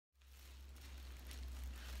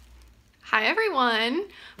Hi everyone,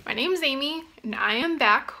 my name's Amy and I am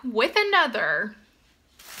back with another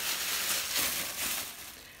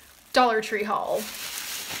Dollar Tree haul.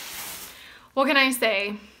 What can I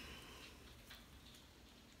say?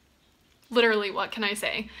 Literally, what can I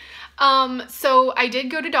say? So I did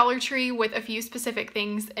go to Dollar Tree with a few specific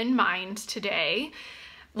things in mind today.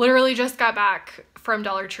 Literally just got back from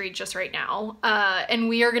Dollar Tree just right now. And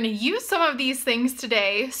we are gonna use some of these things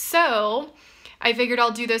today. So I figured I'll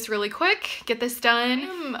do this really quick, get this done.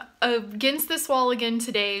 I'm against this wall again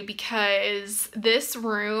today because this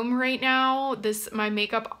room right now, my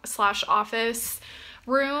makeup / office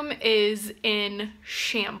room is in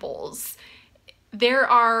shambles. There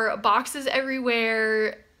are boxes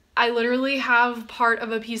everywhere. I literally have part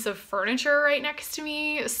of a piece of furniture right next to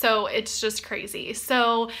me, so it's just crazy.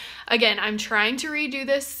 So again, I'm trying to redo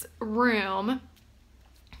this room,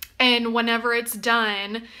 and whenever it's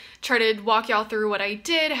done, try to walk y'all through what I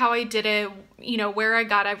did, how I did it, you know, where I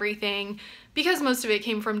got everything, because most of it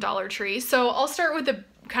came from Dollar Tree. So I'll start with the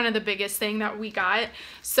kind of the biggest thing that we got.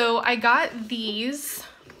 So I got these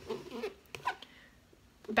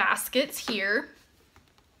baskets here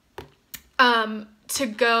to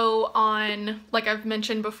go on, like I've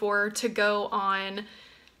mentioned before, to go on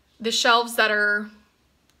the shelves that are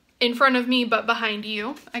in front of me but behind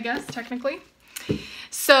you, I guess, technically.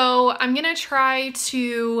 So I'm gonna try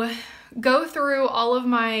to go through all of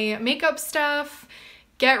my makeup stuff,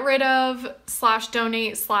 get rid of /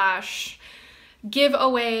 donate / give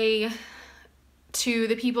away to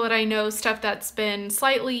the people that I know, stuff that's been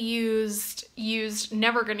slightly used,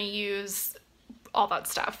 never gonna use, all that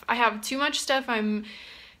stuff. I have too much stuff. I'm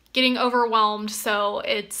getting overwhelmed, so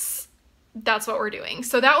that's what we're doing.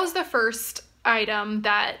 So that was the first item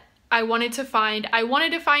that I wanted to find. I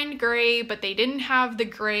wanted to find gray, but they didn't have the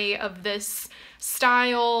gray of this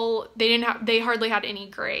style. They hardly had any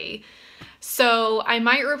gray. So I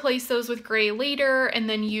might replace those with gray later and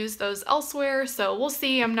then use those elsewhere. So we'll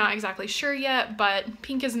see. I'm not exactly sure yet, but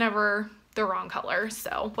pink is never the wrong color.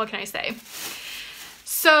 So what can I say?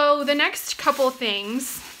 So the next couple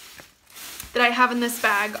things that I have in this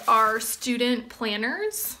bag are student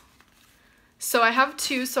planners. So I have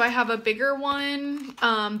two. So I have a bigger one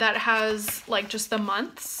that has like just the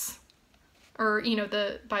months, or you know,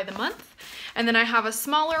 by the month. And then I have a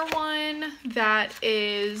smaller one that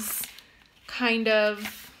is kind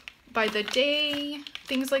of by the day,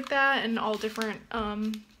 things like that, and all different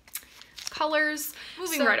colors.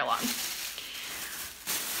 Moving right along.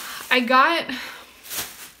 I got,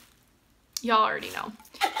 y'all already know,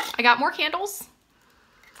 I got more candles.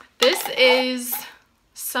 This is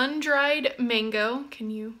sun-dried mango. Can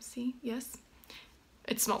you see? Yes.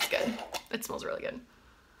 It smells good. It smells really good.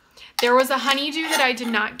 There was a honeydew that I did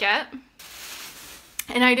not get.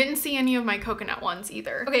 And I didn't see any of my coconut ones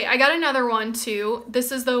either. Okay, I got another one too.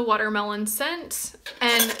 This is the watermelon scent.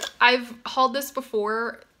 And I've hauled this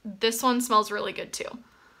before. This one smells really good too.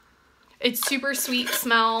 It's super sweet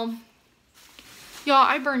smell. Y'all,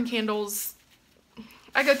 I burn candles.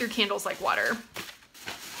 I go through candles like water.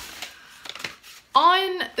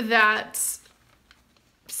 On that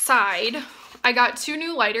side, I got 2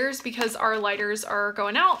 new lighters because our lighters are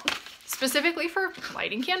going out specifically for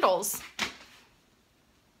lighting candles.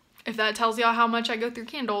 If that tells y'all how much I go through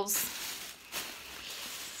candles.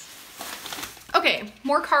 Okay,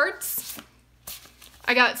 more cards.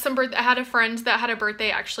 I got some I had a friend that had a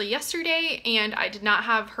birthday actually yesterday, and I did not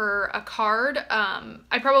have her a card.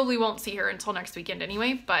 I probably won't see her until next weekend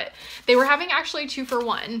anyway, but they were having actually 2 for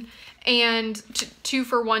 1 and 2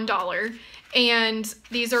 for $1. And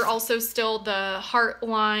these are also still the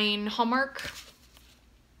Heartline Hallmark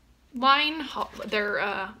line.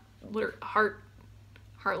 They're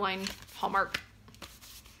Heartline Hallmark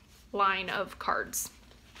line of cards.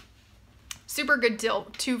 Super good deal.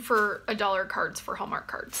 2 for $1 cards for Hallmark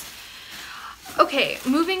cards. Okay,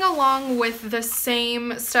 moving along with the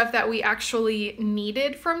same stuff that we actually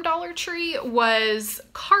needed from Dollar Tree was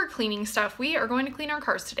car cleaning stuff. We are going to clean our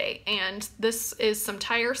cars today, and this is some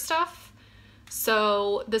tire stuff.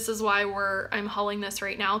 So this is why I'm hauling this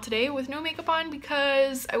right now today with no makeup on,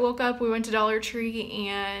 because I woke up, we went to Dollar Tree,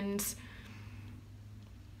 and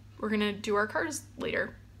we're gonna do our cars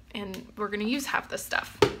later, and we're gonna use half this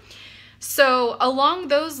stuff. So along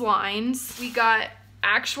those lines, we got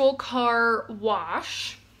actual car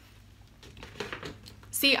wash.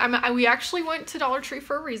 See, we actually went to Dollar Tree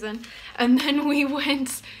for a reason, and then we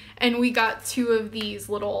went and we got 2 of these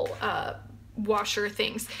little washer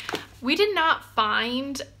things. We did not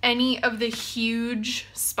find any of the huge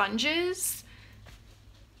sponges,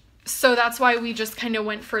 so that's why we just kind of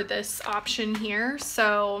went for this option here.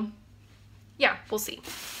 So yeah, we'll see.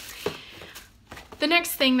 The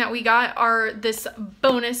next thing that we got are this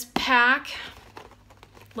bonus pack.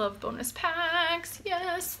 Love bonus packs,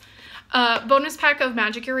 yes. Bonus pack of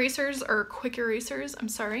magic erasers, or quick erasers, I'm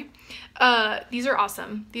sorry. These are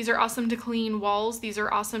awesome. These are awesome to clean walls. These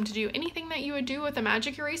are awesome to do anything that you would do with a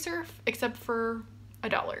magic eraser, except for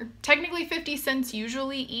 $1. Technically 50 cents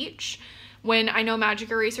usually each, when I know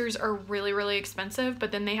magic erasers are really, really expensive,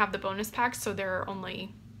 but then they have the bonus packs, so they're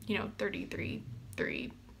only, you know, 33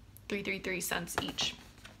 cents each.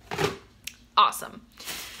 Awesome.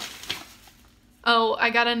 Oh, I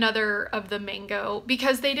got another of the mango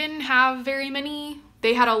because they didn't have very many.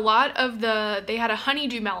 They had a lot of they had a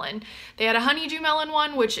honeydew melon. They had a honeydew melon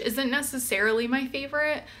one, which isn't necessarily my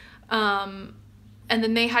favorite. And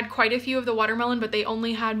then they had quite a few of the watermelon, but they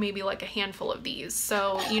only had maybe like a handful of these.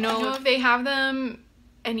 So, you know, if they have them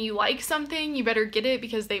and you like something, you better get it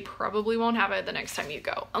because they probably won't have it the next time you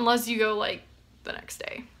go, unless you go like the next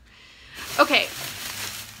day. Okay.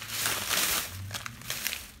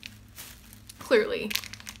 Clearly.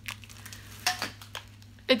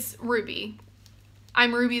 It's Ruby.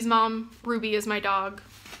 I'm Ruby's mom. Ruby is my dog.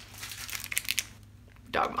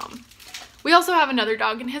 Dog mom. We also have another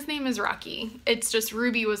dog and his name is Rocky. It's just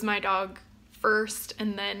Ruby was my dog first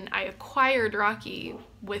and then I acquired Rocky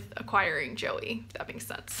with acquiring Joey, if that makes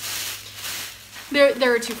sense.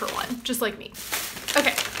 They're a 2 for 1, just like me.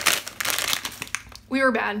 Okay. We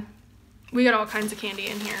were bad. We got all kinds of candy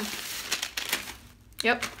in here.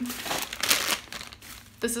 Yep.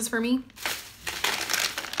 This is for me.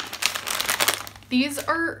 These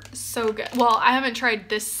are so good. Well, I haven't tried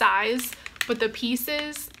this size, but the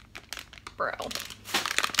pieces, bro.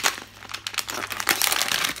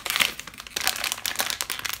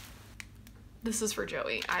 This is for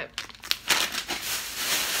Joey.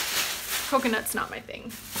 Coconut's not my thing.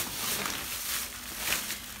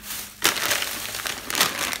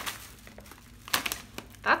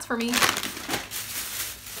 That's for me.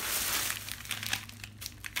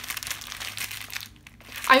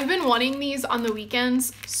 I've been wanting these on the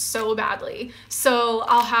weekends so badly. So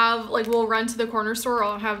I'll have, like, we'll run to the corner store, or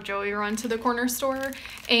I'll have Joey run to the corner store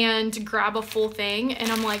and grab a full thing.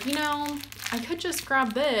 And I'm like, you know, I could just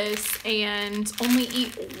grab this and only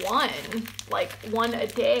eat one, like one a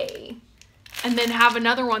day, and then have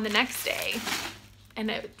another one the next day.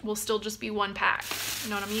 And it will still just be one pack.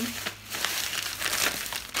 You know what I mean?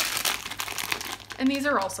 And these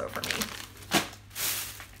are also for me.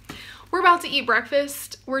 We're about to eat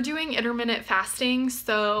breakfast. We're doing intermittent fasting,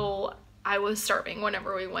 so I was starving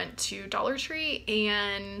whenever we went to Dollar Tree,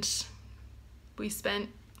 and we spent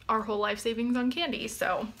our whole life savings on candy,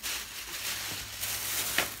 so.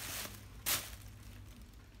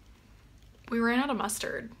 We ran out of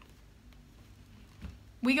mustard.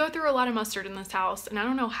 We go through a lot of mustard in this house, and I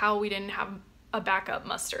don't know how we didn't have a backup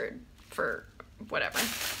mustard for whatever.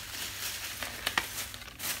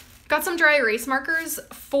 Got some dry erase markers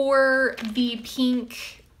for the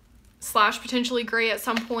pink / potentially gray at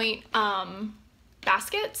some point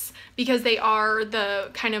baskets, because they are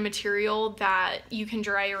the kind of material that you can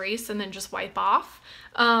dry erase and then just wipe off.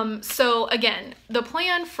 So again, the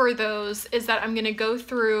plan for those is that I'm gonna go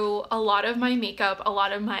through a lot of my makeup, a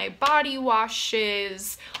lot of my body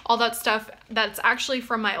washes, all that stuff that's actually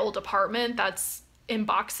from my old apartment that's in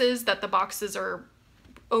boxes, that the boxes are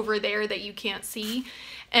over there that you can't see.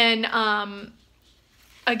 And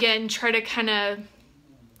again, try to kind of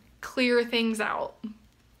clear things out.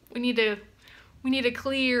 We need to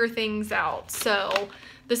clear things out. So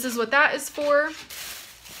this is what that is for.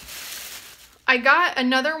 I got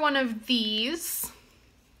another one of these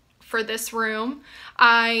for this room.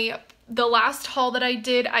 The last haul that I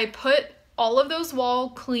did, I put all of those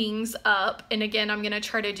wall clings up, and again, I'm gonna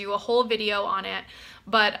try to do a whole video on it,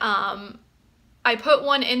 but I put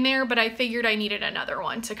one in there, but I figured I needed another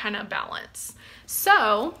one to kind of balance.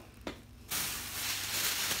 So,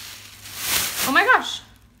 oh my gosh,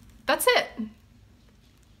 that's it.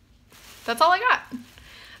 That's all I got.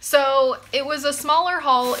 So it was a smaller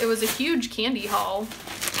haul. It was a huge candy haul.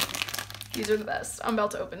 These are the best. I'm about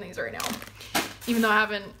to open these right now, even though I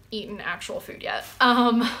haven't eaten actual food yet.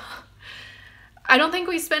 I don't think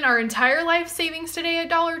we spent our entire life savings today at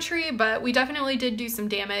Dollar Tree, but we definitely did do some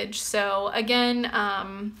damage. So again,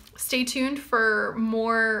 stay tuned for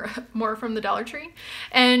more from the Dollar Tree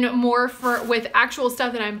and more with actual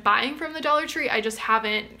stuff that I'm buying from the Dollar Tree. I just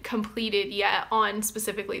haven't completed yet on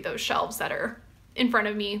specifically those shelves that are in front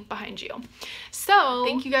of me behind you. So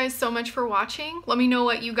thank you guys so much for watching. Let me know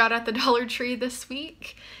what you got at the Dollar Tree this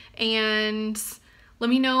week, and let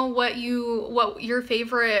me know what your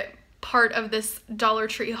favorite part of this Dollar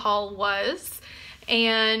Tree haul was.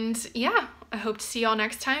 And yeah, I hope to see y'all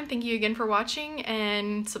next time. Thank you again for watching,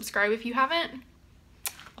 and subscribe if you haven't.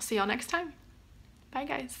 I'll see y'all next time. Bye,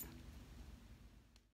 guys.